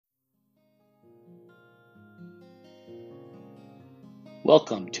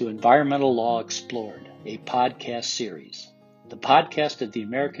Welcome to Environmental Law Explored, a podcast series, the podcast of the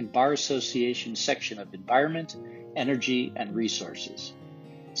American Bar Association section of Environment, Energy, and Resources.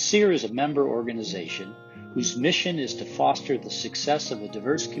 SEER is a member organization whose mission is to foster the success of a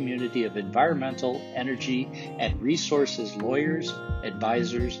diverse community of environmental, energy, and resources lawyers,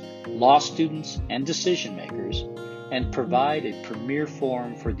 advisors, law students, and decision makers, and provide a premier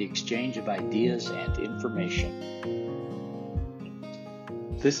forum for the exchange of ideas and information.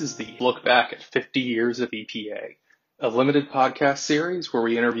 This is the Look Back at 50 Years of EPA, a limited podcast series where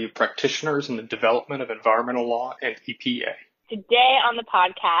we interview practitioners in the development of environmental law and EPA. Today on the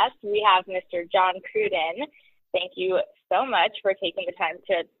podcast, we have Mr. John Cruden. Thank you so much for taking the time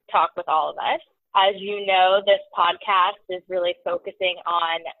to talk with all of us. As you know, this podcast is really focusing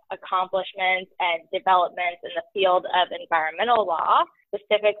on accomplishments and developments in the field of environmental law.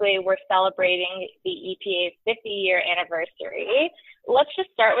 Specifically, we're celebrating the EPA's 50-year anniversary. Let's just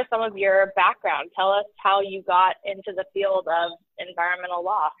start with some of your background. Tell us how you got into the field of environmental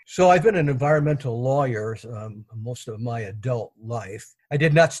law. So I've been an environmental lawyer most of my adult life. I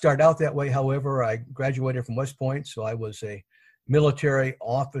did not start out that way. However, I graduated from West Point, so I was a military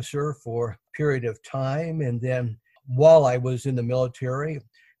officer for a period of time. And then while I was in the military,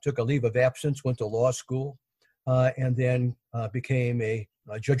 took a leave of absence, went to law school, and then became a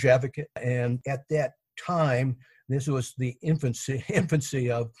judge advocate. And at that time, this was the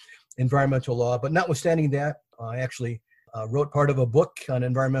infancy of environmental law. But notwithstanding that, I actually wrote part of a book on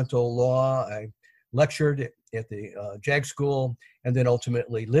environmental law. I lectured at the JAG school and then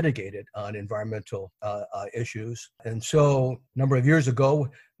ultimately litigated on environmental issues. And so a number of years ago,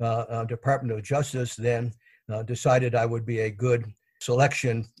 Department of Justice then decided I would be a good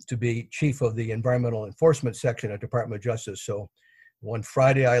selection to be chief of the environmental enforcement section at Department of Justice. So one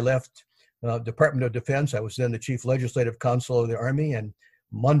Friday I left Department of Defense. I was then the chief legislative counsel of the Army, and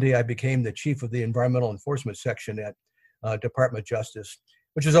Monday I became the chief of the environmental enforcement section at Department of Justice,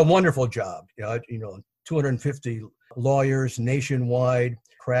 which is a wonderful job. 250 lawyers nationwide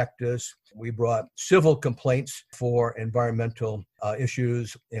practice. We brought civil complaints for environmental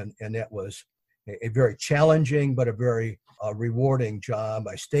issues, and that was a very challenging but a very rewarding job.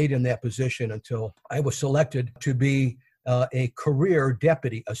 I stayed in that position until I was selected to be a career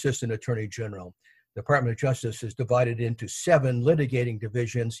deputy assistant attorney general. The Department of Justice is divided into 7 litigating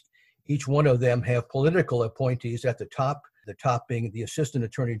divisions. Each one of them have political appointees at the top being the assistant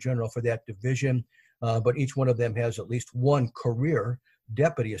attorney general for that division, but each one of them has at least one career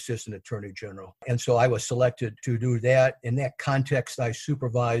deputy assistant attorney general. And so I was selected to do that. In that context, I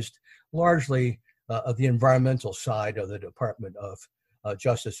supervised largely the environmental side of the Department of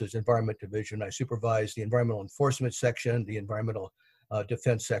Justice's Environment Division. I supervised the environmental enforcement section, the environmental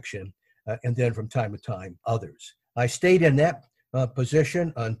defense section, and then from time to time, others. I stayed in that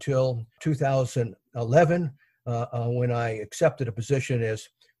position until 2011, when I accepted a position as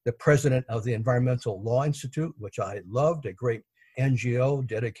the president of the Environmental Law Institute, which I loved, a great NGO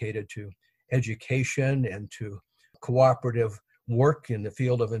dedicated to education and to cooperative work in the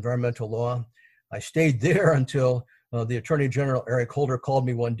field of environmental law. I stayed there until the Attorney General, Eric Holder, called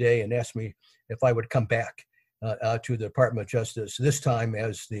me one day and asked me if I would come back to the Department of Justice, this time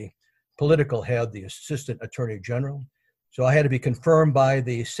as the political head, the Assistant Attorney General. So I had to be confirmed by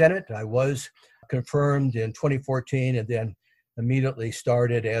the Senate. I was confirmed in 2014 and then immediately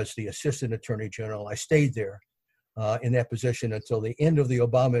started as the Assistant Attorney General. I stayed there in that position until the end of the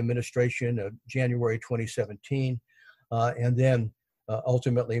Obama administration of January 2017, and then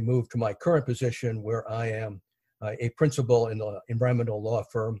ultimately moved to my current position where I am a principal in the environmental law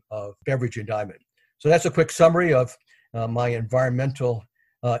firm of Beveridge and Diamond. So that's a quick summary of my environmental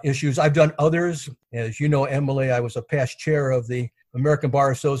issues. I've done others. As you know, Emily, I was a past chair of the American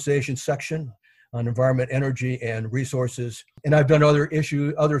Bar Association section on environment, energy, and resources. And I've done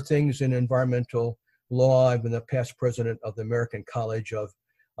other things in environmental law. I've been the past president of the American College of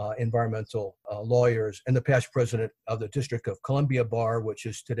Environmental Lawyers and the past president of the District of Columbia Bar, which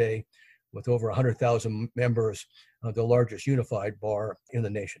is today, with over 100,000 members, the largest unified bar in the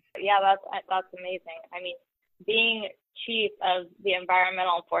nation. Yeah, that's amazing. I mean, being chief of the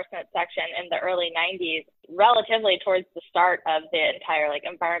environmental enforcement section in the early 90s, relatively towards the start of the entire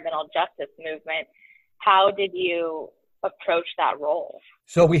environmental justice movement, how did you approach that role?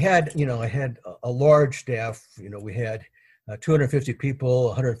 So we had, I had a large staff. We had 250 people,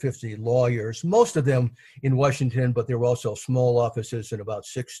 150 lawyers, most of them in Washington, but there were also small offices in about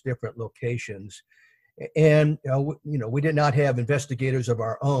 6 different locations. And, we did not have investigators of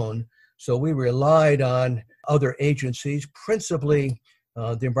our own, so we relied on other agencies, principally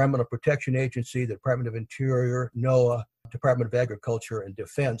the Environmental Protection Agency, the Department of Interior, NOAA, Department of Agriculture and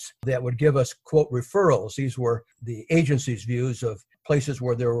Defense that would give us, quote, referrals. These were the agency's views of places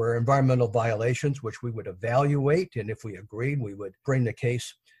where there were environmental violations, which we would evaluate. And if we agreed, we would bring the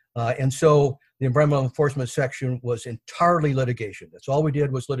case. And so the environmental enforcement section was entirely litigation. That's all we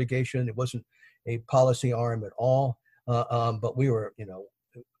did was litigation. It wasn't a policy arm at all. But we were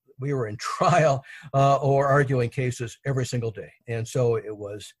in trial or arguing cases every single day. And so it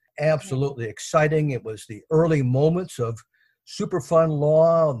was absolutely exciting. It was the early moments of Superfund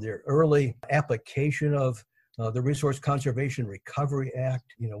law, the early application of the Resource Conservation Recovery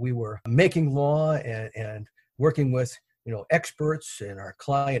Act. We were making law and working with, experts and our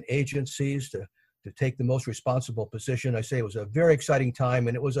client agencies to take the most responsible position. I say it was a very exciting time,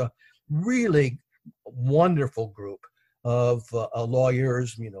 and it was a really wonderful group of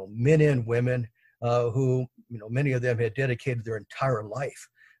lawyers, men and women who, many of them had dedicated their entire life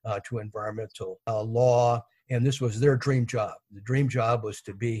to environmental law. And this was their dream job. The dream job was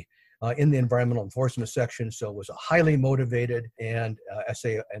to be in the environmental enforcement section. So it was a highly motivated and I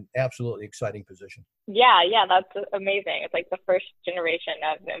say an absolutely exciting position. Yeah, that's amazing. It's like the first generation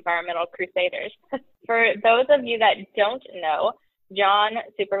of environmental crusaders. For those of you that don't know, John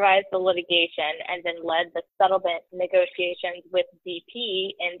supervised the litigation and then led the settlement negotiations with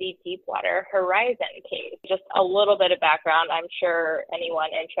BP in the Deepwater Horizon case. Just a little bit of background. I'm sure anyone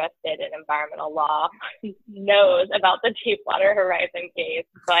interested in environmental law knows about the Deepwater Horizon case,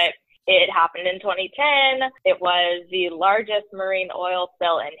 but it happened in 2010. It was the largest marine oil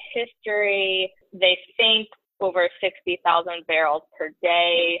spill in history. They think over 60,000 barrels per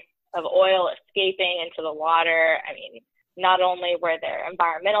day of oil escaping into the water. I mean, not only were there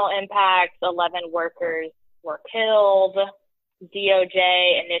environmental impacts, 11 workers were killed.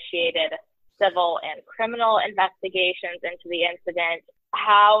 DOJ initiated civil and criminal investigations into the incident.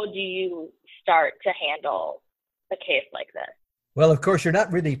 How do you start to handle a case like this? Well, of course, you're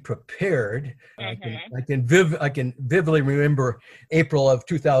not really prepared. Mm-hmm. I can vividly remember April of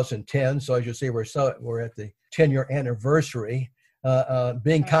 2010. So as you say, we're at the 10-year anniversary.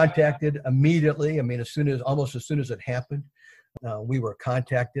 Being contacted immediately. I mean, almost as soon as it happened, we were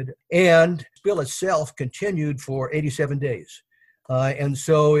contacted. And the spill itself continued for 87 days. And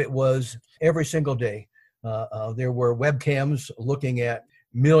so it was every single day. There were webcams looking at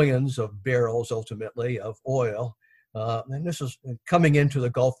millions of barrels, ultimately, of oil. And this is coming into the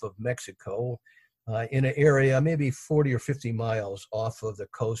Gulf of Mexico in an area maybe 40 or 50 miles off of the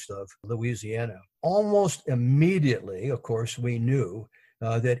coast of Louisiana. Almost immediately, of course, we knew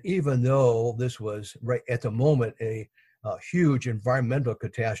that even though this was right at the moment a huge environmental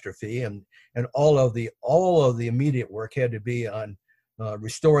catastrophe, and all of the immediate work had to be on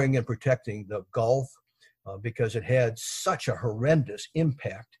restoring and protecting the Gulf because it had such a horrendous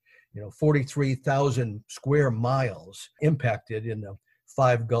impact. 43,000 square miles impacted in the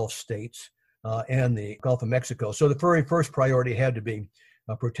 5 Gulf states and the Gulf of Mexico. So the very first priority had to be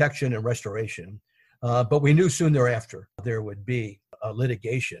protection and restoration. But we knew soon thereafter there would be a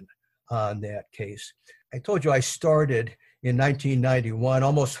litigation on that case. I told you I started in 1991.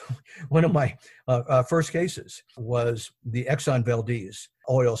 Almost one of my first cases was the Exxon Valdez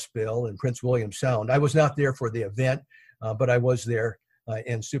oil spill in Prince William Sound. I was not there for the event, but I was there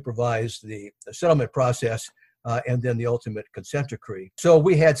and supervised the settlement process and then the ultimate consent decree. So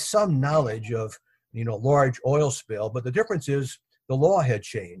we had some knowledge of, large oil spill, but the difference is the law had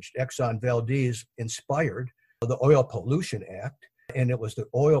changed. Exxon Valdez inspired the Oil Pollution Act, and it was the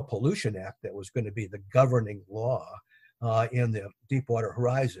Oil Pollution Act that was going to be the governing law in the Deepwater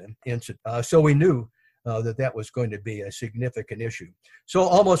Horizon incident. So we knew that was going to be a significant issue. So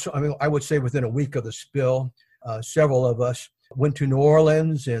I would say within a week of the spill, several of us went to New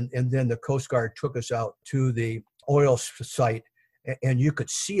Orleans, and then the Coast Guard took us out to the oil site, and you could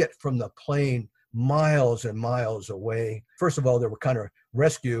see it from the plane miles and miles away. First of all, there were kind of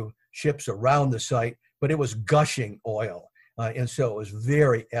rescue ships around the site, but it was gushing oil. And so it was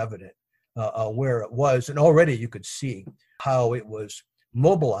very evident where it was. And already you could see how it was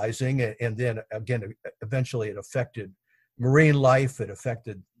mobilizing. And then again, eventually it affected marine life. It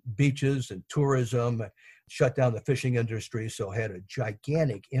affected beaches and tourism, shut down the fishing industry. So it had a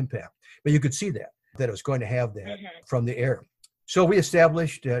gigantic impact. But you could see that it was going to have that from the air. So we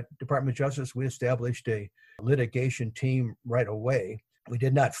established, Department of Justice, we established a litigation team right away. We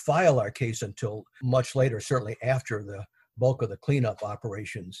did not file our case until much later, certainly after the bulk of the cleanup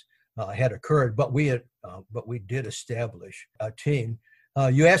operations had occurred. But we did establish a team.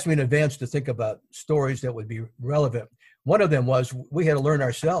 You asked me in advance to think about stories that would be relevant. One of them was we had to learn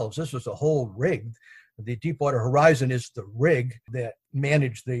ourselves. This was a whole rig. The Deepwater Horizon is the rig that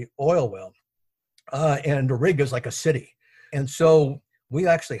managed the oil well. And the rig is like a city. And so we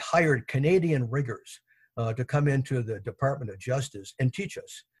actually hired Canadian riggers to come into the Department of Justice and teach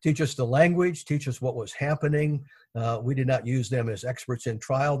us the language, teach us what was happening. We did not use them as experts in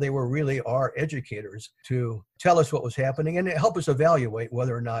trial. They were really our educators to tell us what was happening and help us evaluate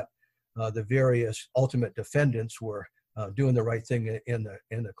whether or not the various ultimate defendants were doing the right thing in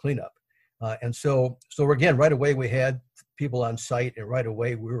the cleanup. And so again, right away we had people on site, and right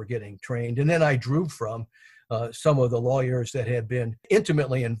away we were getting trained. And then I drew from some of the lawyers that had been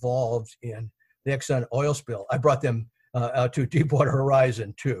intimately involved in the Exxon oil spill. I brought them to Deepwater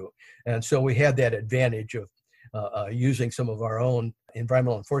Horizon too. And so we had that advantage of using some of our own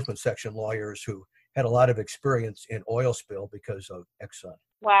environmental enforcement section lawyers who had a lot of experience in oil spill because of Exxon.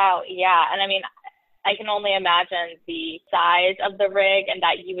 Wow, yeah. And I mean, I can only imagine the size of the rig and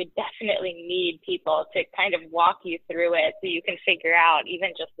that you would definitely need people to kind of walk you through it so you can figure out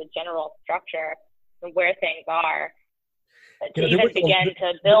even just the general structure and where things are to even begin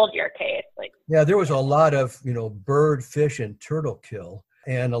to build your case. Yeah, there was a lot of, bird, fish, and turtle kill.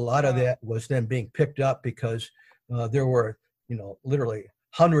 And a lot of that was then being picked up because there were, literally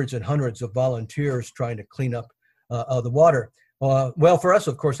hundreds and hundreds of volunteers trying to clean up the water. Well, for us,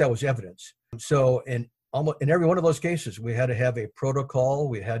 of course, that was evidence. So in every one of those cases, we had to have a protocol.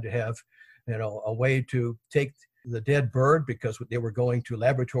 We had to have, a way to take the dead bird because they were going to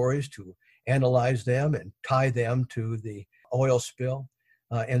laboratories to analyze them and tie them to the oil spill.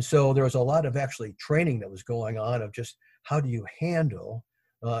 And so there was a lot of actually training that was going on of just how do you handle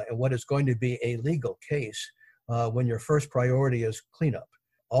what is going to be a legal case when your first priority is cleanup.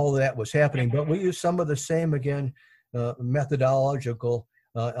 All that was happening, but we used some of the same, again, methodological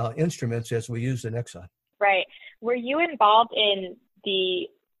instruments as we used in Exxon. Right. Were you involved in the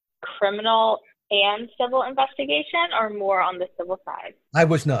criminal and civil investigation or more on the civil side? I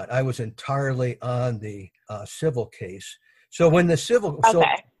was not. I was entirely on the civil case. So when the civil,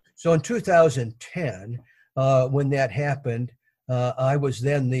 so in 2010, when that happened, I was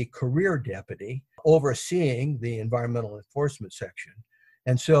then the career deputy overseeing the environmental enforcement section.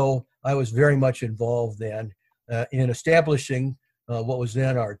 And so I was very much involved then in establishing what was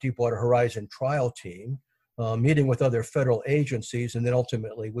then our Deepwater Horizon trial team, meeting with other federal agencies, and then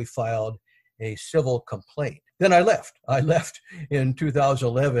ultimately we filed a civil complaint. Then I left. I left in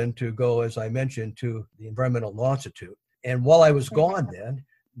 2011 to go, as I mentioned, to the Environmental Law Institute. And while I was gone then,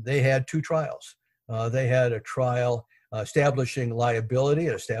 they had two trials. They had a trial establishing liability,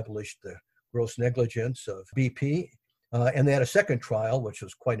 it established the gross negligence of BP, and they had a second trial, which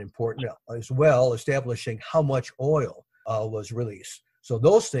was quite important as well, establishing how much oil was released. So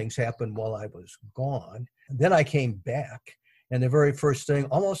those things happened while I was gone. And then I came back, and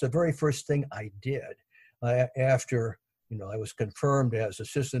almost the very first thing I did after I was confirmed as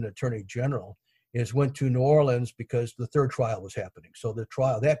Assistant Attorney General is went to New Orleans because the third trial was happening. So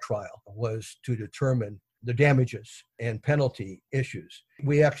that trial was to determine the damages and penalty issues.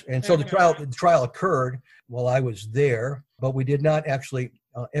 So the trial occurred while I was there, but we did not actually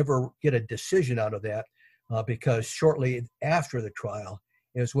ever get a decision out of that because shortly after the trial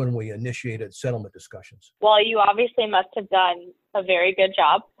is when we initiated settlement discussions. Well, you obviously must have done a very good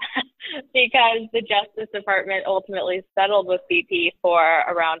job because the Justice Department ultimately settled with BP for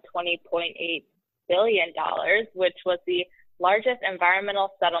around $20.8 billion, which was the largest environmental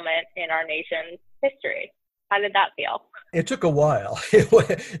settlement in our nation's history. How did that feel? It took a while.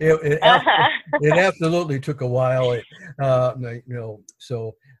 It absolutely took a while.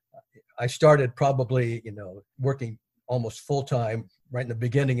 So I started probably, working almost full time right in the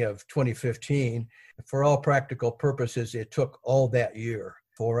beginning of 2015. For all practical purposes, it took all that year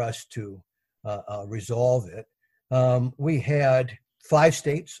for us to resolve it. We had 5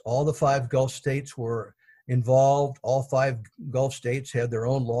 states. All the 5 Gulf states were involved. All 5 Gulf states had their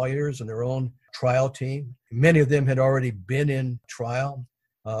own lawyers and their own trial team. Many of them had already been in trial.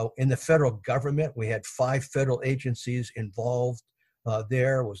 In the federal government, we had 5 federal agencies involved.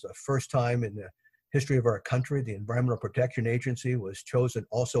 There was the first time in the history of our country, the Environmental Protection Agency was chosen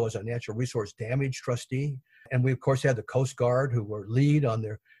also as a natural resource damage trustee. And we, of course, had the Coast Guard, who were lead on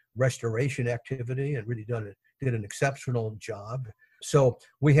their restoration activity and really did an exceptional job. So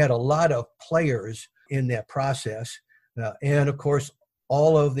we had a lot of players in that process. And of course,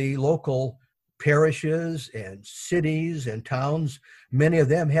 all of the local parishes and cities and towns, many of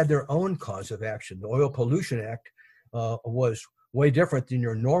them had their own cause of action. The Oil Pollution Act was way different than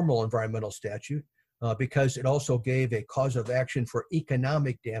your normal environmental statute because it also gave a cause of action for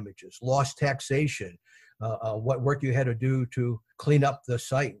economic damages, lost taxation, what work you had to do to clean up the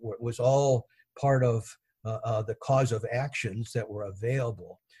site. It was all part of the cause of actions that were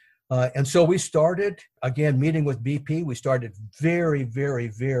available. And so we started, again, meeting with BP. We started very, very,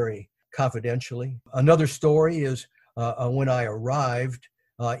 very confidentially. Another story is when I arrived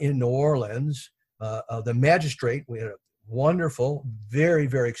in New Orleans, the magistrate, we had a wonderful, very,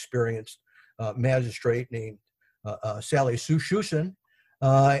 very experienced magistrate named Sally Schusen,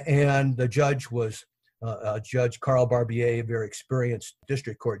 and the judge was Judge Carl Barbier, a very experienced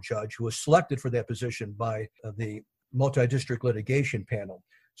district court judge who was selected for that position by the multi-district litigation panel.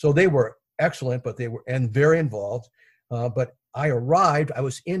 So they were excellent, but they were very involved. But I arrived, I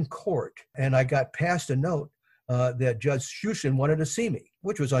was in court, and I got passed a note that Judge Schusen wanted to see me,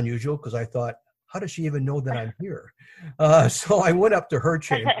 which was unusual because I thought, how does she even know that I'm here? So I went up to her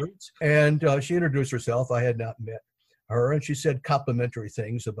chambers, and she introduced herself. I had not met her, and she said complimentary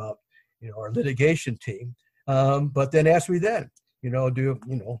things about our litigation team, but then asked me then, do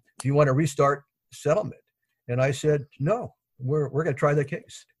you want to restart settlement? And I said, no. We're going to try the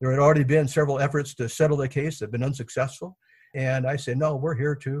case. There had already been several efforts to settle the case that have been unsuccessful. And I said, no, we're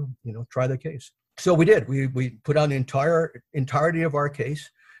here to, try the case. So we did. We put on the entirety of our case.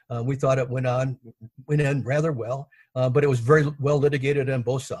 We thought it went in rather well, but it was very well litigated on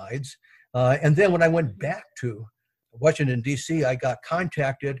both sides. And then when I went back to Washington, D.C., I got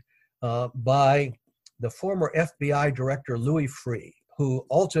contacted by the former FBI director, Louis Freeh, who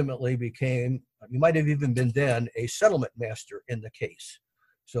ultimately became, he might have even been then, a settlement master in the case.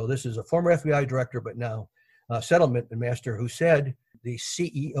 So this is a former FBI director, but now a settlement master, who said the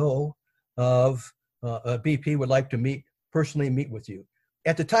CEO of BP would like to personally meet with you.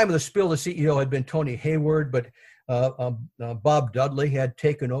 At the time of the spill, the CEO had been Tony Hayward, but Bob Dudley had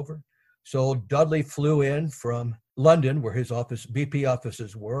taken over. So Dudley flew in from London, where his BP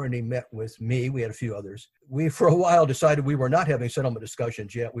offices were, and he met with me. We had a few others. We, for a while, decided we were not having settlement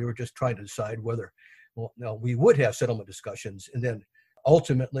discussions yet. We were just trying to decide whether, we would have settlement discussions, and then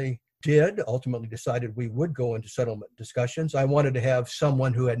ultimately decided we would go into settlement discussions. I wanted to have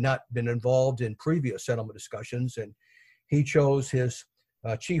someone who had not been involved in previous settlement discussions, and he chose his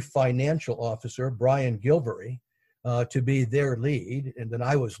chief financial officer, Brian Gilvery, to be their lead, and then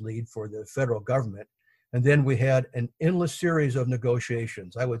I was lead for the federal government. And then we had an endless series of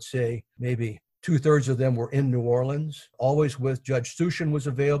negotiations. I would say maybe 2/3 of them were in New Orleans, always with Judge Schusen was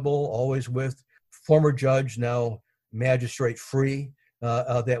available, always with former judge, now magistrate Freeh,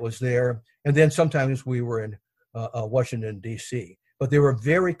 that was there. And then sometimes we were in Washington, D.C. But they were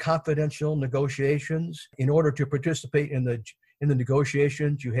very confidential negotiations. In order to participate in the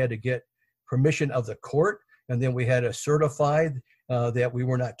negotiations, you had to get permission of the court, and then we had to certify that we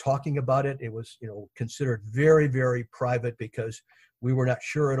were not talking about it. It was, considered very, very private because we were not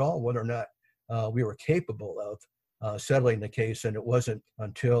sure at all whether or not we were capable of settling the case. And it wasn't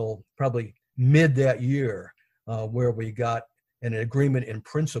until probably mid that year where we got an agreement in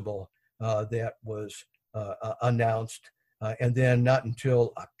principle that was announced. And then not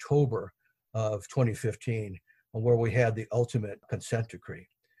until October of 2015 where we had the ultimate consent decree.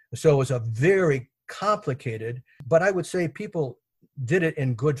 So it was a very complicated, but I would say people did it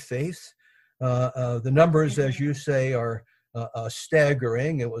in good faith. The numbers, as you say, are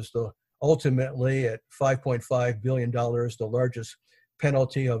staggering. It was ultimately at $5.5 billion, the largest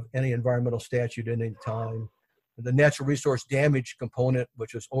penalty of any environmental statute at any time. The natural resource damage component,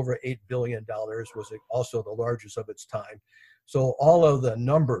 which was over $8 billion, was also the largest of its time. So all of the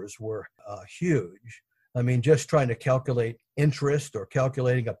numbers were huge. I mean, just trying to calculate interest or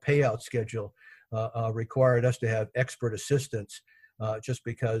calculating a payout schedule required us to have expert assistance just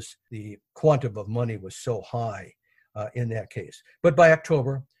because the quantum of money was so high in that case. But by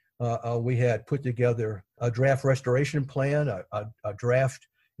October, we had put together a draft restoration plan, a draft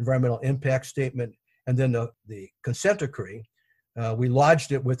environmental impact statement, and then the consent decree. We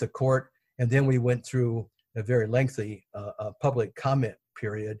lodged it with the court, and then we went through a very lengthy public comment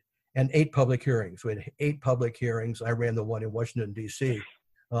period and 8 public hearings. We had 8 public hearings. I ran the one in Washington, D.C.,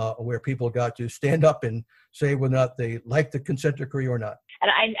 where people got to stand up and say whether or not they liked the consent decree or not. And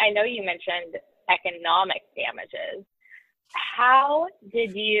I know you mentioned economic damages. How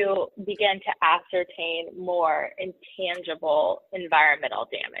did you begin to ascertain more intangible environmental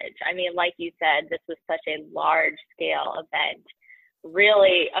damage? I mean, like you said, this was such a large scale event,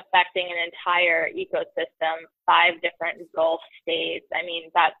 really affecting an entire ecosystem, 5 different Gulf states. I mean,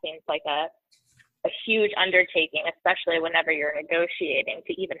 that seems like a huge undertaking, especially whenever you're negotiating,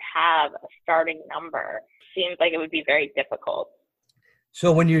 to even have a starting number. Seems like it would be very difficult.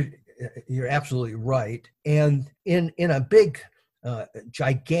 So when you're absolutely right. And in a big,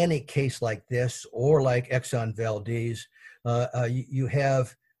 gigantic case like this, or like Exxon Valdez, you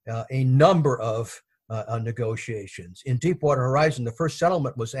have a number of negotiations. In Deepwater Horizon, the first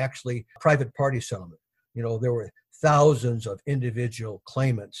settlement was actually a private party settlement. There were thousands of individual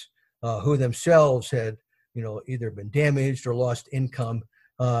claimants who themselves had, either been damaged or lost income,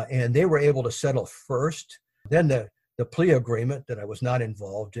 and they were able to settle first. Then the plea agreement that I was not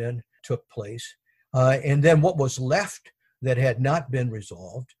involved in took place. And then what was left that had not been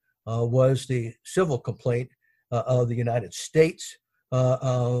resolved was the civil complaint of the United States,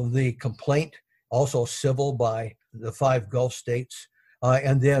 the complaint also civil by the 5 Gulf states,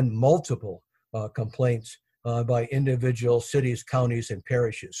 and then multiple complaints by individual cities, counties, and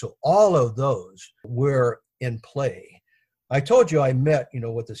parishes. So all of those were in play. I told you I met,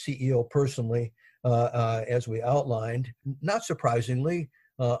 with the CEO personally, as we outlined. Not surprisingly,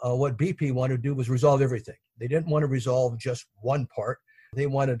 what BP wanted to do was resolve everything. They didn't want to resolve just one part. They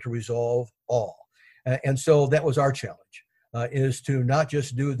wanted to resolve all. And so that was our challenge, is to not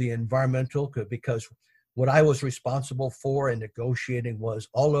just do the environmental, because what I was responsible for in negotiating was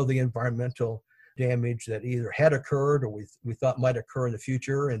all of the environmental damage that either had occurred or we thought might occur in the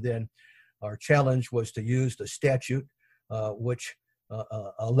future. And then our challenge was to use the statute, which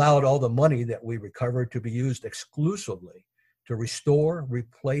allowed all the money that we recovered to be used exclusively to restore,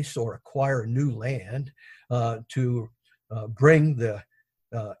 replace, or acquire new land, to bring the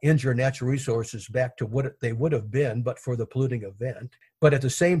injured natural resources back to what they would have been but for the polluting event. But at the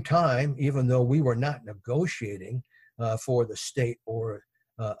same time, even though we were not negotiating for the state or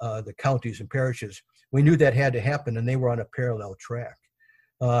the counties and parishes, we knew that had to happen, and they were on a parallel track.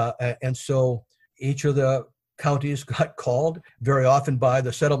 And so each of the counties got called very often by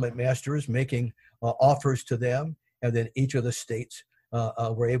the settlement masters, making offers to them, and then each of the states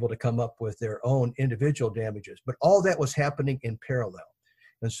were able to come up with their own individual damages. But all that was happening in parallel.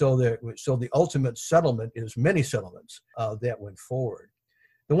 And so the ultimate settlement is many settlements that went forward.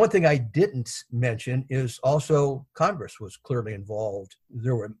 The one thing I didn't mention is also Congress was clearly involved.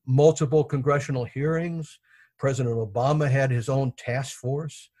 There were multiple congressional hearings. President Obama had his own task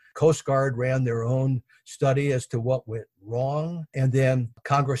force. Coast Guard ran their own study as to what went wrong. And then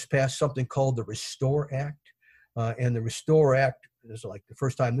Congress passed something called the Restore Act. And the Restore Act is like the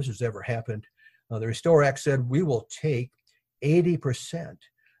first time this has ever happened. The Restore Act said we will take 80%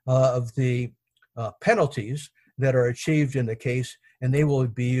 of the penalties that are achieved in the case, and they will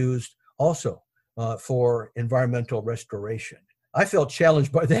be used also for environmental restoration. I felt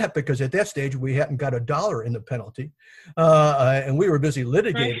challenged by that because at that stage we hadn't got $1 in the penalty, and we were busy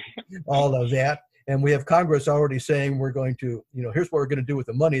litigating all of that. And we have Congress already saying we're going to, here's what we're going to do with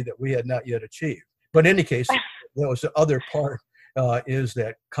the money that we had not yet achieved. But in any case, that was the other part, is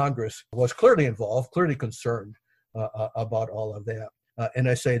that Congress was clearly involved, clearly concerned about all of that. And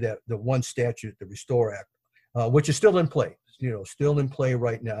I say that the one statute, the Restore Act, which is still in play, still in play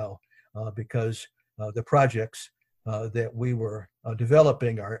right now, because the projects that we were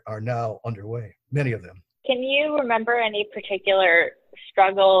developing are now underway, many of them. Can you remember any particular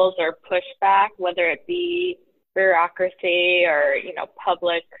struggles or pushback, whether it be bureaucracy or,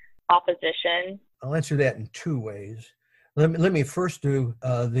 public opposition? I'll answer that in 2 ways. Let me first do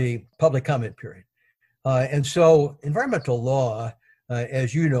the public comment period. And so environmental law,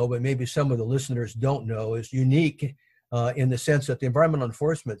 as you know, but maybe some of the listeners don't know, is unique in the sense that the Environmental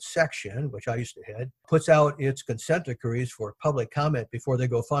Enforcement Section, which I used to head, puts out its consent decrees for public comment before they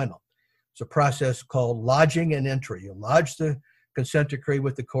go final. It's a process called lodging and entry. You lodge the consent decree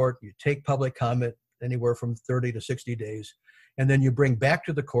with the court, you take public comment anywhere from 30 to 60 days, and then you bring back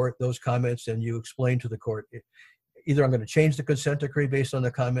to the court those comments and you explain to the court, either I'm going to change the consent decree based on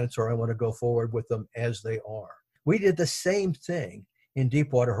the comments or I want to go forward with them as they are. We did the same thing in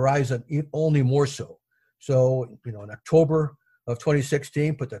Deepwater Horizon, only more so. So, in October of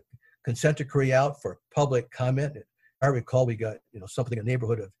 2016, put the consent decree out for public comment. I recall we got, something in the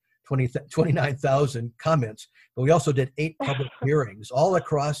neighborhood of 29,000 comments, but we also did 8 public hearings all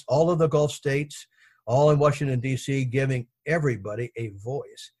across all of the Gulf states, all in Washington, D.C., giving everybody a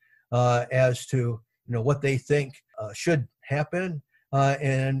voice as to, what they think should happen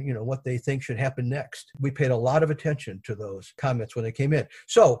and, what they think should happen next. We paid a lot of attention to those comments when they came in.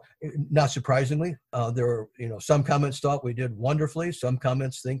 So, not surprisingly, there were, some comments thought we did wonderfully. Some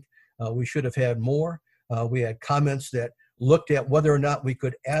comments think we should have had more. We had comments that looked at whether or not we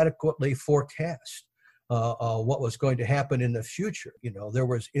could adequately forecast what was going to happen in the future. There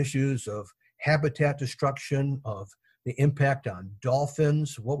was issues of habitat destruction, of the impact on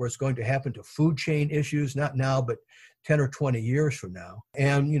dolphins, what was going to happen to food chain issues, not now, but 10 or 20 years from now.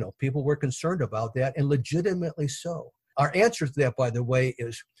 And, people were concerned about that, and legitimately so. Our answer to that, by the way,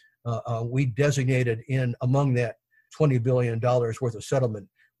 is we designated among that $20 billion worth of settlement,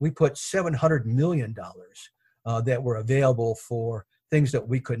 we put $700 million that were available for things that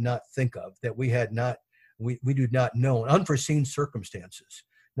we could not think of, that we had not, we did not know, unforeseen circumstances.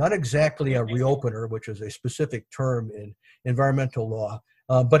 Not exactly a reopener, which is a specific term in environmental law,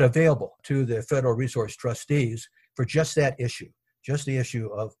 but available to the federal resource trustees for just that issue, just the issue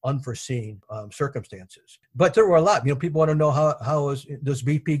of unforeseen circumstances. But there were a lot. People want to know does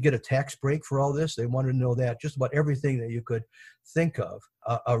BP get a tax break for all this? They want to know that. Just about everything that you could think of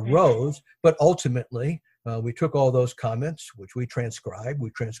arose. But ultimately, we took all those comments, which we transcribed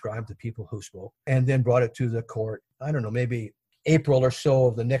the people who spoke, and then brought it to the court. I don't know, maybe April or so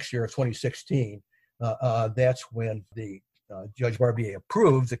of the next year of 2016. That's when the Judge Barbier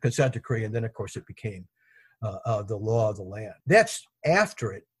approved the consent decree, and then, of course, it became the law of the land. That's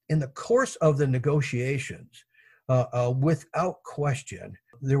after it. In the course of the negotiations, without question,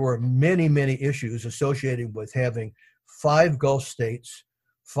 there were many, many issues associated with having 5 Gulf states,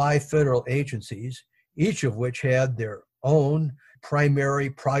 5 federal agencies, each of which had their own primary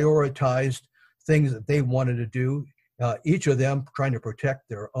prioritized things that they wanted to do, each of them trying to protect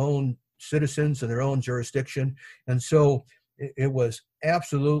their own citizens and their own jurisdiction. And so it was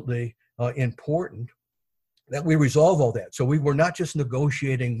absolutely important that we resolve all that. So we were not just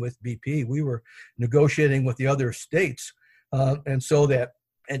negotiating with BP, we were negotiating with the other states. And so that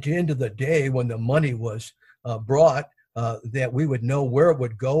at the end of the day, when the money was brought, that we would know where it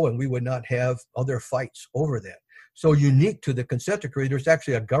would go and we would not have other fights over that. So unique to the consent decree, there's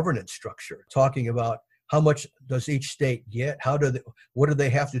actually a governance structure talking about how much does each state get, what do they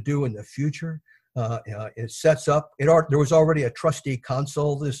have to do in the future. It sets up, there was already a trustee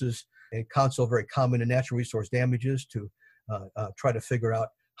council. This is a council very common in natural resource damages to try to figure out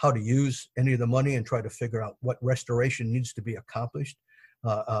how to use any of the money and try to figure out what restoration needs to be accomplished.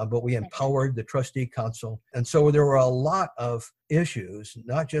 But we empowered the trustee council. And so there were a lot of issues,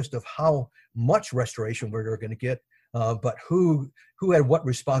 not just of how much restoration we were going to get, but who had what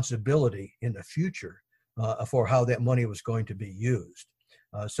responsibility in the future for how that money was going to be used.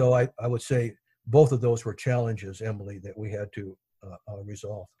 So I would say both of those were challenges, Emily, that we had to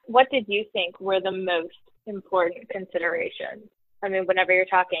resolve. What did you think were the most important considerations? I mean, whenever you're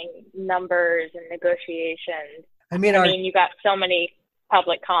talking numbers and negotiations, you got so many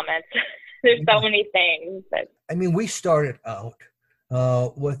public comments. There's so many things. We started out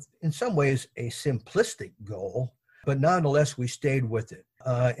with, in some ways, a simplistic goal, but nonetheless, we stayed with it.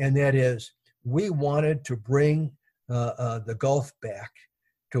 And that is, we wanted to bring the Gulf back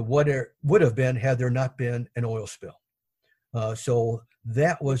to what it would have been had there not been an oil spill. So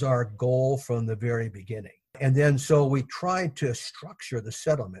that was our goal from the very beginning. And then so we tried to structure the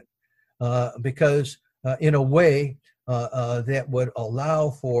settlement because in a way that would allow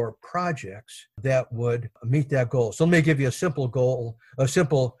for projects that would meet that goal. So let me give you a simple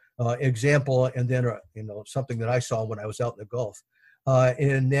example, and then something that I saw when I was out in the Gulf.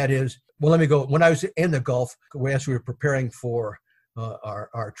 And that is, when I was in the Gulf, as we were preparing for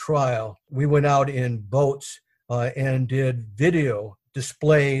our trial, we went out in boats and did video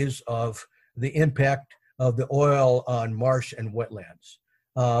displays of the impact of the oil on marsh and wetlands.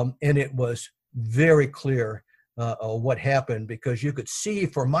 And it was very clear what happened, because you could see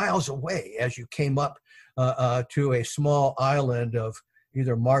for miles away as you came up to a small island of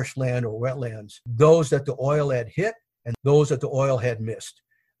either marshland or wetlands, those that the oil had hit and those that the oil had missed.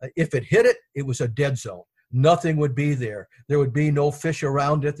 If it hit it, it was a dead zone. Nothing would be there. There would be no fish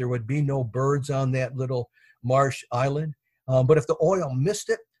around it. There would be no birds on that little marsh island. But if the oil missed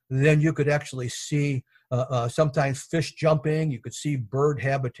it, then you could actually see sometimes fish jumping. You could see bird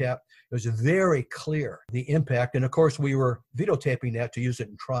habitat. It was very clear, the impact. And of course, we were videotaping that to use it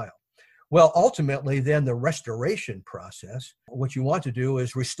in trial. Well, ultimately, then the restoration process, what you want to do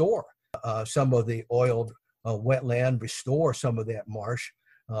is restore some of the oiled wetland, restore some of that marsh,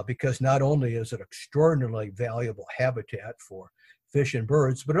 because not only is it extraordinarily valuable habitat for fish and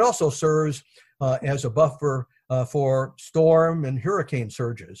birds, but it also serves as a buffer for storm and hurricane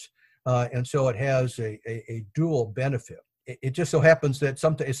surges. And so it has a dual benefit. It just so happens that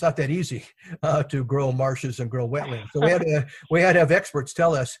sometimes it's not that easy to grow marshes and grow wetlands. So we had to have experts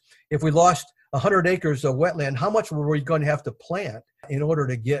tell us, if we lost 100 acres of wetland, how much were we going to have to plant in order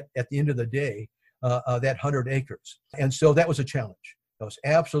to get, at the end of the day, that 100 acres? And so that was a challenge. That was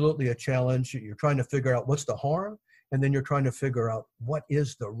absolutely a challenge. You're trying to figure out what's the harm, and then you're trying to figure out what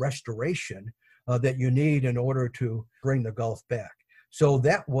is the restoration that you need in order to bring the Gulf back. So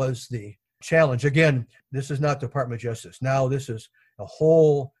that was the challenge. Again, this is not Department of Justice. Now this is a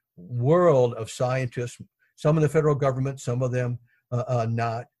whole world of scientists, some in the federal government, some of them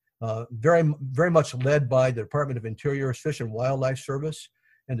not, very much led by the Department of Interior's Fish and Wildlife Service.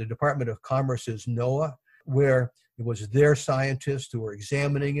 and the Department of Commerce's NOAA, where it was their scientists who were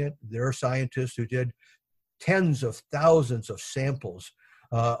examining it, their scientists who did tens of thousands of samples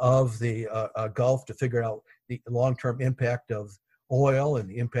of the Gulf to figure out the long-term impact of oil and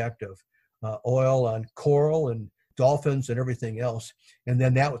the impact of oil on coral and dolphins and everything else. And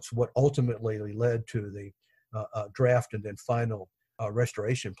then that's what ultimately led to the draft and then final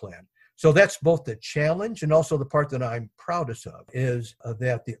restoration plan. So that's both the challenge and also the part that I'm proudest of is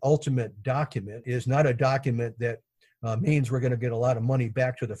that the ultimate document is not a document that means we're going to get a lot of money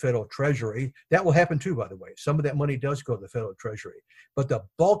back to the federal treasury. That will happen too, by the way. Some of that money does go to the federal treasury, but the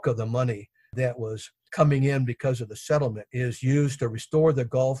bulk of the money that was coming in because of the settlement is used to restore the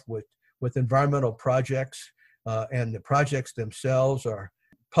Gulf with environmental projects, and the projects themselves are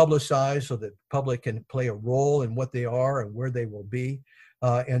publicized so that the public can play a role in what they are and where they will be.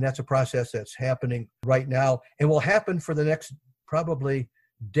 And that's a process that's happening right now and will happen for the next probably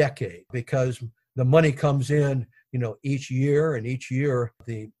decade because the money comes in, each year, and each year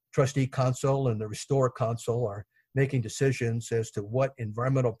the trustee council and the restore council are making decisions as to what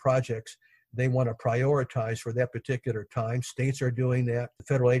environmental projects they want to prioritize for that particular time. States are doing that. The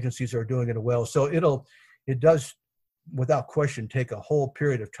federal agencies are doing it as well. So it does, without question, take a whole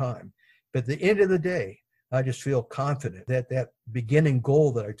period of time. But at the end of the day, I just feel confident that that beginning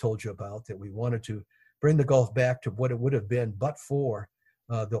goal that I told you about, that we wanted to bring the Gulf back to what it would have been but for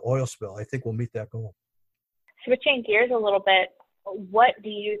the oil spill, I think we'll meet that goal. Switching gears a little bit, what do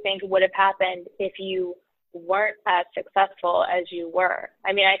you think would have happened if you weren't as successful as you were?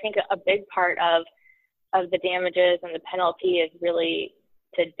 I mean, I think a big part of the damages and the penalty is really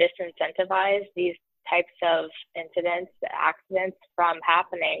to disincentivize these types of incidents, accidents from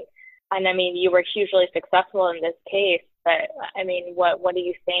happening. And I mean, you were hugely successful in this case, but I mean, what do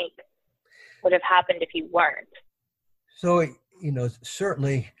you think would have happened if you weren't? So,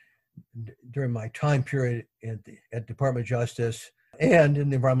 certainly during my time period at Department of Justice and in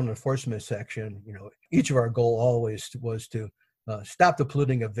the environmental enforcement section, each of our goal always was to stop the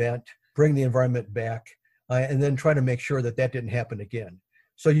polluting event, bring the environment back, and then try to make sure that that didn't happen again.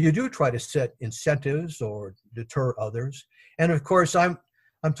 So you do try to set incentives or deter others. And of course, I'm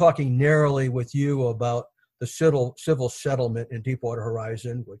talking narrowly with you about the civil settlement in Deepwater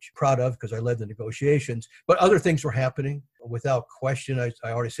Horizon, which I'm proud of because I led the negotiations, but other things were happening without question. I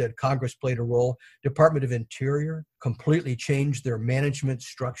already said Congress played a role. Department of Interior completely changed their management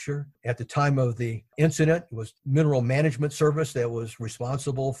structure. At the time of the incident, it was Mineral Management Service that was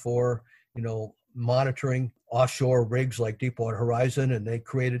responsible for, monitoring offshore rigs like Deepwater Horizon, and they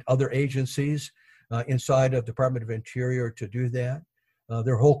created other agencies inside of Department of Interior to do that.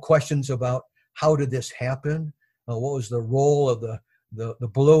 There are whole questions about how did this happen? What was the role of the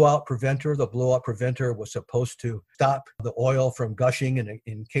blowout preventer? The blowout preventer was supposed to stop the oil from gushing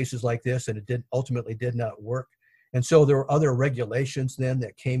in cases like this, and it ultimately did not work. And so there were other regulations then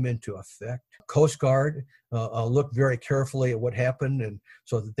that came into effect. Coast Guard looked very carefully at what happened, and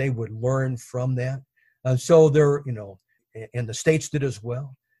so that they would learn from that. And so and the states did as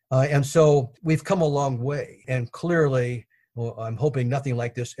well. And so we've come a long way, and clearly, well, I'm hoping nothing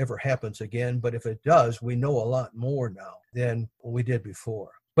like this ever happens again, but if it does, we know a lot more now than we did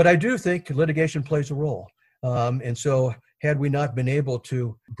before. But I do think litigation plays a role. And so had we not been able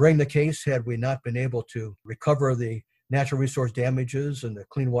to bring the case, had we not been able to recover the natural resource damages and the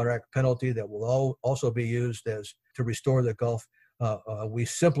Clean Water Act penalty that will also be used to restore the Gulf, we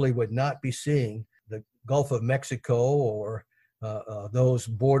simply would not be seeing the Gulf of Mexico or those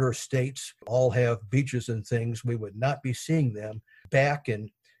border states all have beaches and things. We would not be seeing them back in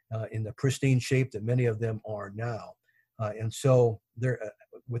the pristine shape that many of them are now. And so there,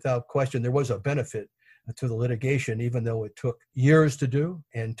 without question, there was a benefit to the litigation, even though it took years to do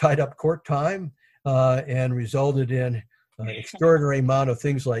and tied up court time and resulted in an extraordinary amount of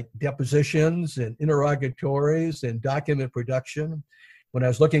things like depositions and interrogatories and document production. When I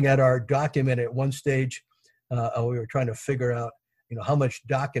was looking at our document at one stage, we were trying to figure out, how much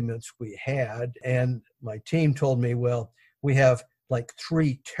documents we had. And my team told me, well, we have like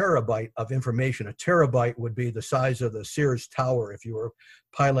 3 terabytes of information. A terabyte would be the size of the Sears Tower if you were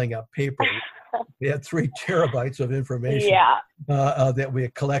piling up paper. We had 3 terabytes of information that we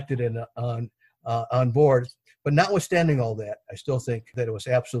had collected on board. But notwithstanding all that, I still think that it was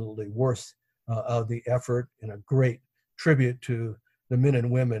absolutely worth the effort and a great tribute to the men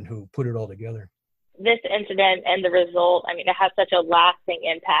and women who put it all together. This incident and the result, it has such a lasting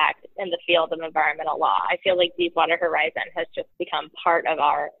impact in the field of environmental law. I feel like Deepwater Horizon has just become part of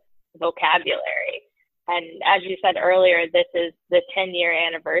our vocabulary. And as you said earlier, this is the 10-year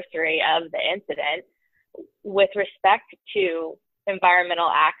anniversary of the incident. With respect to environmental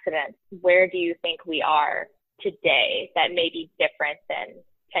accidents, where do you think we are today that may be different than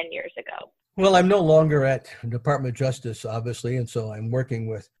 10 years ago? Well, I'm no longer at the Department of Justice, obviously, and so I'm working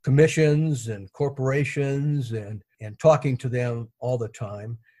with commissions and corporations and talking to them all the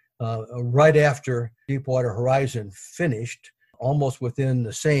time. Right after Deepwater Horizon finished, almost within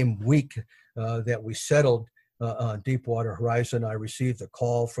the same week that we settled on Deepwater Horizon, I received a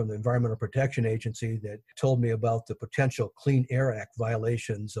call from the Environmental Protection Agency that told me about the potential Clean Air Act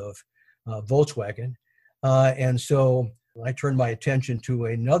violations of Volkswagen. And so I turned my attention to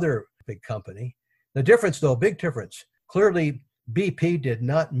another big company. The difference, though, big difference. Clearly, BP did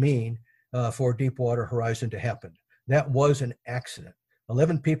not mean for Deepwater Horizon to happen. That was an accident.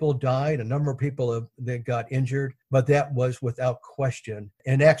 11 people died, a number of people that got injured, but that was without question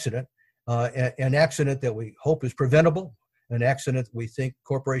an accident that we hope is preventable, an accident we think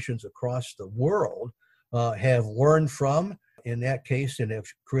corporations across the world have learned from in that case and have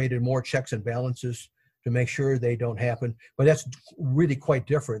created more checks and balances to make sure they don't happen. But that's really quite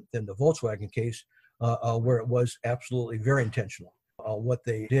different than the Volkswagen case, where it was absolutely very intentional, what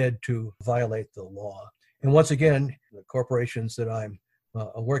they did to violate the law. And once again, the corporations that I'm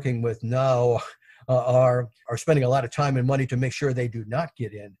working with now are spending a lot of time and money to make sure they do not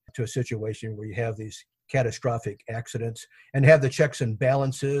get into a situation where you have these catastrophic accidents and have the checks and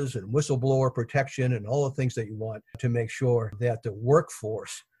balances and whistleblower protection and all the things that you want to make sure that the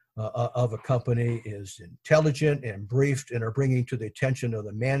workforce of a company is intelligent and briefed and are bringing to the attention of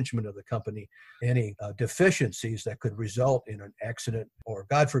the management of the company any deficiencies that could result in an accident or,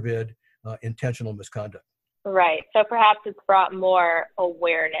 God forbid, intentional misconduct. Right. So perhaps it's brought more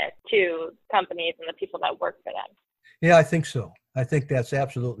awareness to companies and the people that work for them. Yeah, I think so. I think that's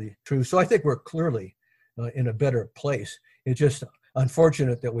absolutely true. So I think we're clearly in a better place. It's just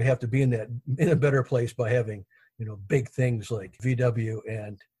unfortunate that we have to be in a better place by having, big things like VW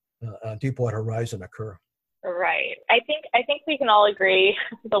and Deepwater Horizon occur. Right. I think we can all agree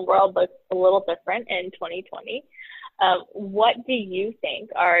the world looks a little different in 2020. What do you think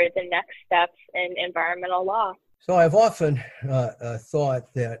are the next steps in environmental law? So I've often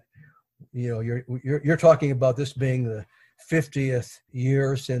thought that, you're talking about this being the 50th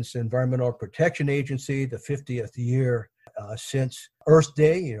year since the Environmental Protection Agency, the 50th year since Earth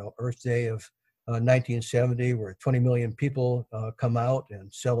Day, Earth Day of 1970, where 20 million people come out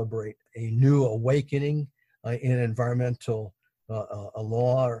and celebrate a new awakening in environmental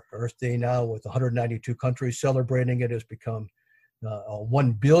law. Earth Day now, with 192 countries celebrating it, has become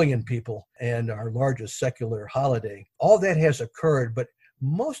 1 billion people and our largest secular holiday. All that has occurred, but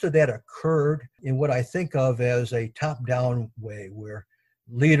most of that occurred in what I think of as a top-down way, where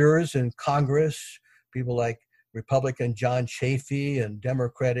leaders in Congress, people like Republican John Chafee and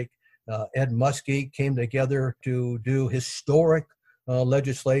Democratic Ed Muskie, came together to do historic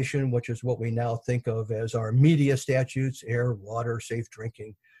legislation, which is what we now think of as our media statutes: air, water, safe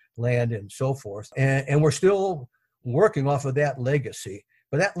drinking, land, and so forth. And we're still working off of that legacy.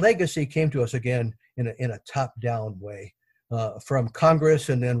 But that legacy came to us again in a top-down way, from Congress,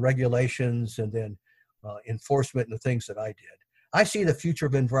 and then regulations, and then enforcement, and the things that I did. I see the future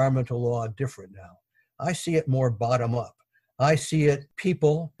of environmental law different now. I see it more bottom-up. I see it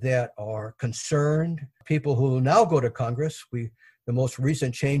people that are concerned, people who now go to Congress. The most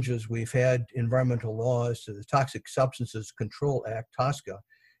recent changes we've had environmental laws to the Toxic Substances Control Act, TSCA,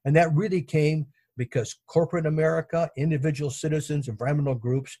 and that really came because corporate America, individual citizens, environmental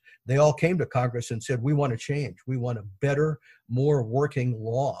groups, they all came to Congress and said, we want to change. We want a better, more working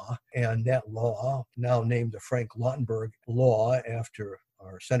law. And that law, now named the Frank Lautenberg Law after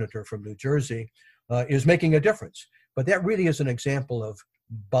our senator from New Jersey, is making a difference. But that really is an example of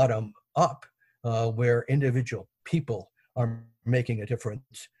bottom up, where individual people are making a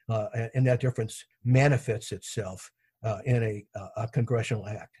difference, and that difference manifests itself in a congressional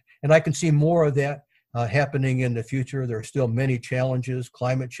act. And I can see more of that happening in the future. There are still many challenges,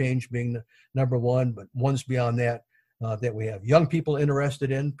 climate change being the number one, but ones beyond that, that we have young people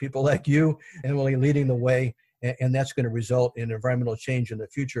interested in, people like you, Emily, leading the way, and that's going to result in environmental change in the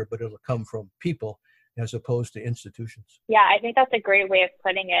future, but it'll come from people as opposed to institutions. Yeah, I think that's a great way of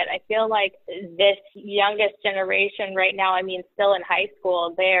putting it. I feel like this youngest generation right now, still in high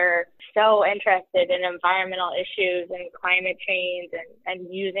school, they're so interested in environmental issues and climate change and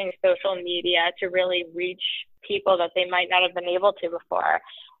using social media to really reach people that they might not have been able to before.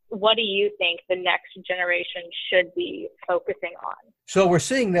 What do you think the next generation should be focusing on? So we're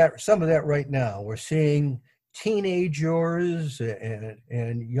seeing some of that right now. We're seeing teenagers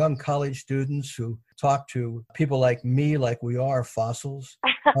and young college students who talk to people like me, like we are fossils.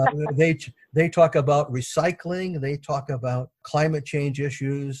 They talk about recycling. They talk about climate change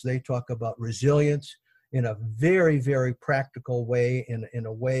issues. They talk about resilience in a very, very practical way, in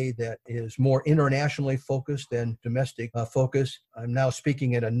a way that is more internationally focused than domestic focus. I'm now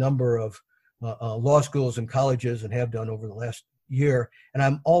speaking at a number of law schools and colleges and have done over the last year, and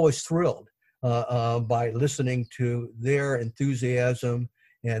I'm always thrilled by listening to their enthusiasm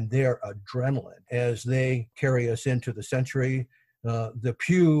and their adrenaline as they carry us into the century. The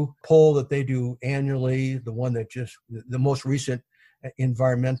Pew poll that they do annually, the most recent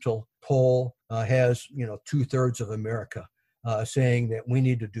environmental poll has 2/3 of America saying that we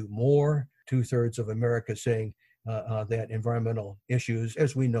need to do more. 2/3 of America saying that environmental issues,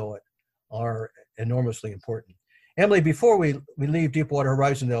 as we know it, are enormously important. Emily, before we leave Deepwater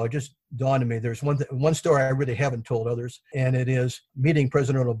Horizon, though, it just dawned on me there's one story I really haven't told others, and it is meeting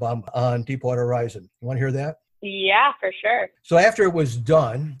President Obama on Deepwater Horizon. You want to hear that? Yeah, for sure. So after it was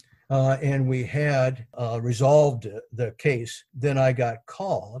done and we had resolved the case, then I got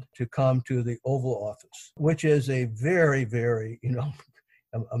called to come to the Oval Office, which is a very, very,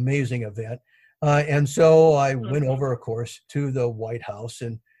 amazing event. And so I went over, of course, to the White House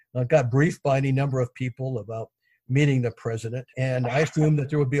and got briefed by any number of people about meeting the president. And I assumed that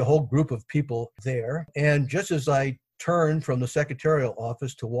there would be a whole group of people there. And just as I turned from the secretarial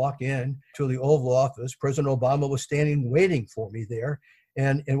office to walk in to the Oval Office, President Obama was standing waiting for me there,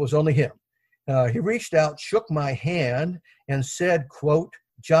 and it was only him. He reached out, shook my hand, and said, quote,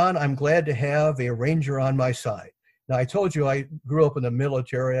 "John, I'm glad to have a Ranger on my side." Now, I told you I grew up in the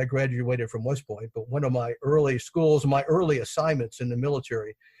military. I graduated from West Point, but one of my early schools, my early assignments in the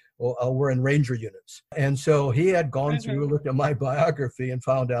military were in Ranger units. And so he had gone through, looked at my biography, and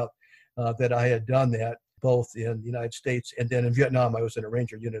found out that I had done that both in the United States and then in Vietnam. I was in a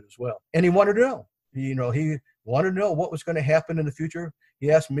Ranger unit as well. And he wanted to know, he wanted to know what was going to happen in the future. He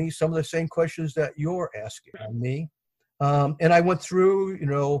asked me some of the same questions that you're asking me. And I went through,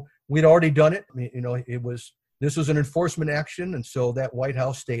 we'd already done it. This was an enforcement action. And so that White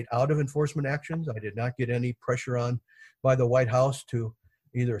House stayed out of enforcement actions. I did not get any pressure on by the White House to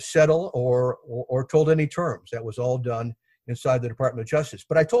either settle or told any terms. That was all done inside the Department of Justice.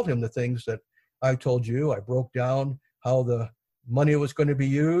 But I told him the things that I told you. I broke down how the money was going to be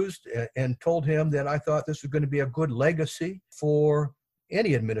used and told him that I thought this was going to be a good legacy for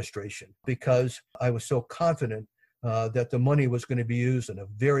any administration because I was so confident that the money was going to be used in a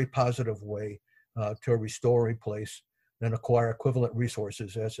very positive way to restore, replace, and acquire equivalent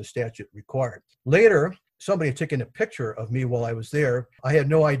resources as the statute required. Later, somebody had taken a picture of me while I was there. I had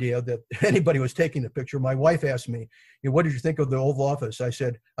no idea that anybody was taking the picture. My wife asked me, "What did you think of the Oval Office?" I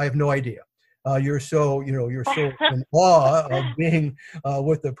said, "I have no idea. You're so in awe of being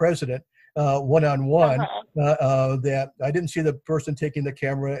with the president one-on-one that I didn't see the person taking the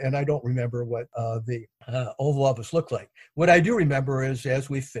camera, and I don't remember what the Oval Office looked like. What I do remember is as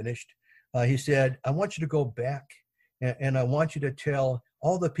we finished, he said, "I want you to go back and I want you to tell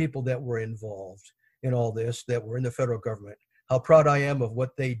all the people that were involved in all this, that were in the federal government, how proud I am of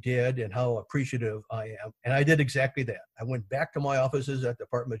what they did and how appreciative I am." And I did exactly that. I went back to my offices at the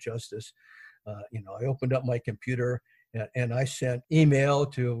Department of Justice. I opened up my computer and I sent email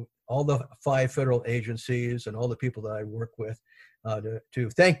to all the 5 federal agencies and all the people that I work with to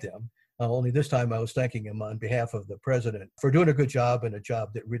thank them. Only this time I was thanking him on behalf of the president for doing a good job and a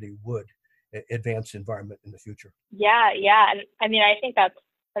job that really would advance the environment in the future. Yeah. And I think that's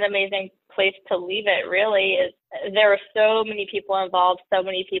an amazing place to leave it, really. Is there were so many people involved, so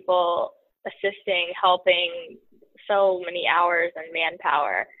many people assisting, helping, so many hours and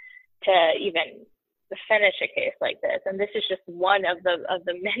manpower to even finish a case like this. And this is just one of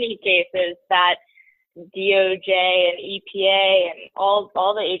the many cases that DOJ and EPA and all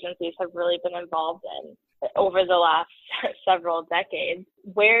the agencies have really been involved in over the last several decades.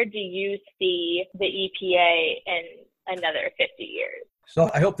 Where do you see the EPA in another 50 years? So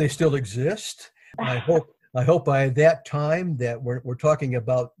I hope they still exist. I hope by that time that we're talking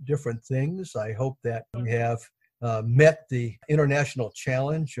about different things. I hope that we have met the international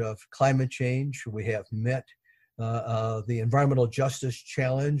challenge of climate change. We have met the environmental justice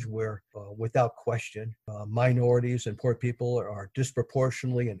challenge where, without question, minorities and poor people are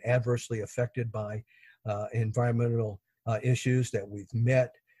disproportionately and adversely affected by environmental issues, that we've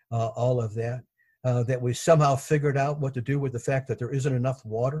met all of that. That we somehow figured out what to do with the fact that there isn't enough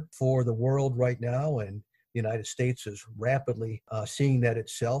water for the world right now, and the United States is rapidly seeing that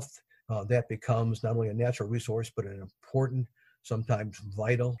itself. That becomes not only a natural resource, but an important, sometimes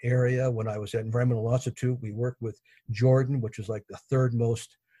vital area. When I was at Environmental Law Institute, we worked with Jordan, which is like the 3rd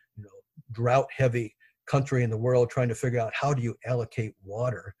most drought-heavy country in the world trying to figure out how do you allocate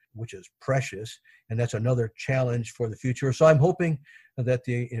water, which is precious, and that's another challenge for the future. So I'm hoping that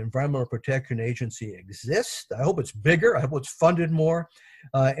the Environmental Protection Agency exists. I hope it's bigger. I hope it's funded more.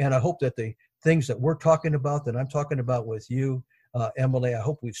 And I hope that the things that we're talking about, that I'm talking about with you, Emily, I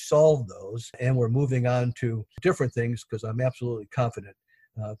hope we've solved those and we're moving on to different things, because I'm absolutely confident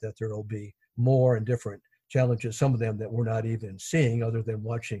that there will be more and different challenges, some of them that we're not even seeing other than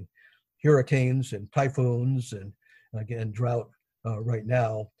watching hurricanes and typhoons and, again, drought right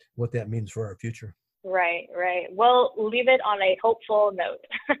now, what that means for our future. Right. We'll leave it on a hopeful note.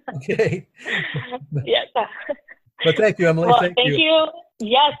 Okay. Yes. But thank you, Emily. Well, thank you.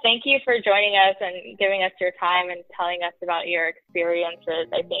 Yes, thank you for joining us and giving us your time and telling us about your experiences.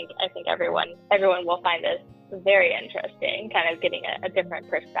 I think everyone will find this very interesting, kind of getting a different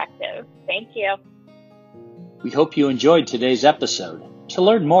perspective. Thank you. We hope you enjoyed today's episode. To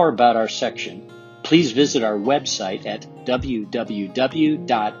learn more about our section, please visit our website at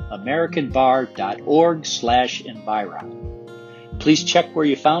www.americanbar.org/enviro. Please check where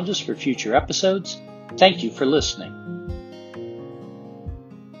you found us for future episodes. Thank you for listening.